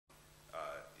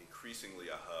increasingly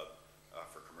a hub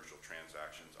for commercial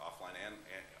transactions, offline and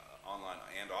online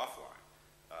and offline.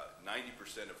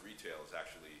 90% of retail is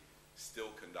actually still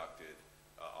conducted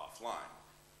offline,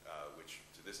 which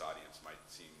to this audience might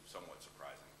seem somewhat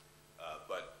surprising.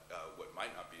 But what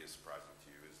might not be as surprising to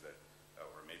you is that,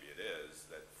 or maybe it is,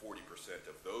 that 40%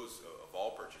 of those, of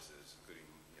all purchases, including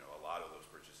a lot of those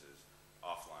purchases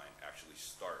offline, actually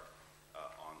start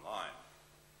online.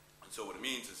 And so what it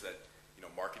means is that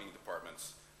marketing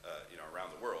departments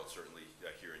around the world, certainly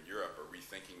here in Europe, are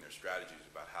rethinking their strategies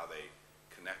about how they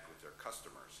connect with their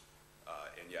customers.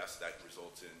 And yes, that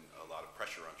results in a lot of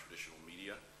pressure on traditional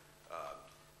media,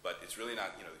 but it's really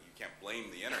not, you can't blame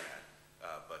the internet,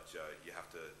 but you have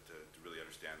to really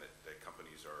understand that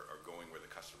companies are going where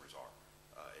the customers are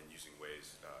and using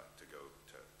ways to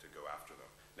go after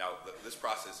them. Now, this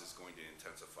process is going to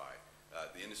intensify.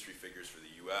 The industry figures for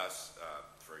the US,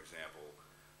 for example,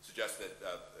 suggest that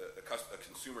a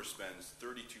consumer spends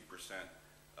 32%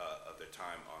 of their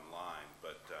time online,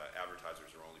 but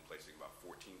advertisers are only placing about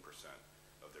 14%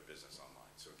 of their business online.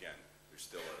 So again, there's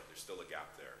still a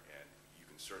gap there, and you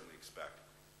can certainly expect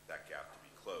that gap to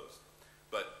be closed.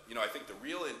 But I think the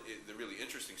really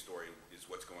interesting story is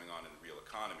what's going on in the real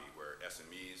economy, where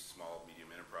SMEs, small, medium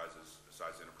enterprises,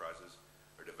 sized enterprises,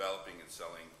 are developing and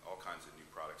selling all kinds of new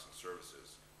products and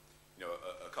services.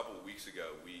 A couple of weeks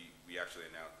ago, we actually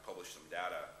published some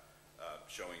data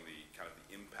showing the kind of the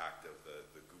impact of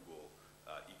the Google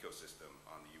ecosystem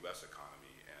on the U.S.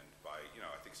 economy, and by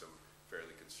I think some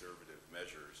fairly conservative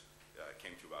measures,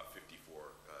 came to about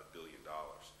 $54 billion.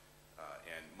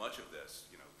 And much of this,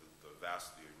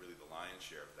 really the lion's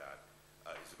share of that,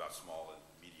 is about small and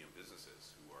medium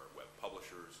businesses who are web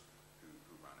publishers,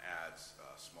 who run ads,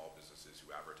 small businesses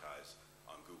who advertise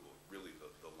on Google. Really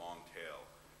the long tail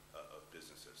of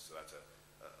businesses. So that's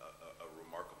a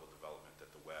remarkable development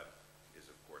that the web is,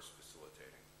 of course,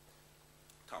 facilitating.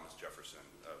 Thomas Jefferson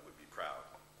would be proud,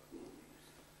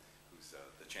 who's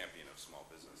the champion of small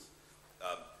business.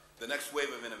 The next wave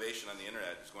of innovation on the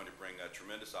internet is going to bring a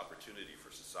tremendous opportunity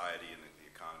for society and the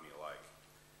economy alike.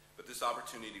 But this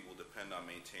opportunity will depend on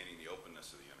maintaining the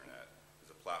openness of the internet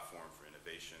as a platform for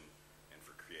innovation and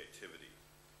for creativity.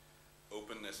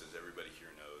 Openness, as everybody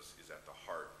here knows, is at the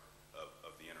heart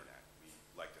of the internet. We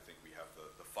like to think we have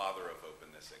the father of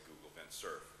openness at Google, Vint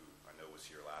Cerf, who I know was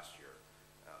here last year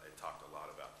and talked a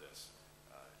lot about this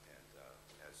and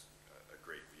has a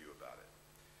great view about it.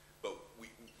 But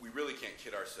we really can't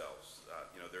kid ourselves.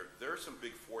 There are some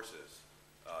big forces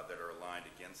that are aligned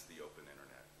against the open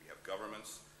internet. We have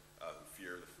governments who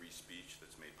fear the free speech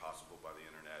that's made possible by the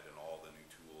internet and all the new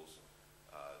tools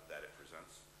that it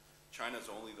presents.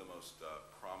 China's only the most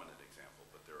prominent example,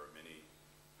 but there are many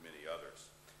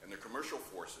others. And there are commercial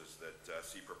forces that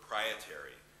see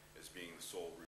proprietary as being the sole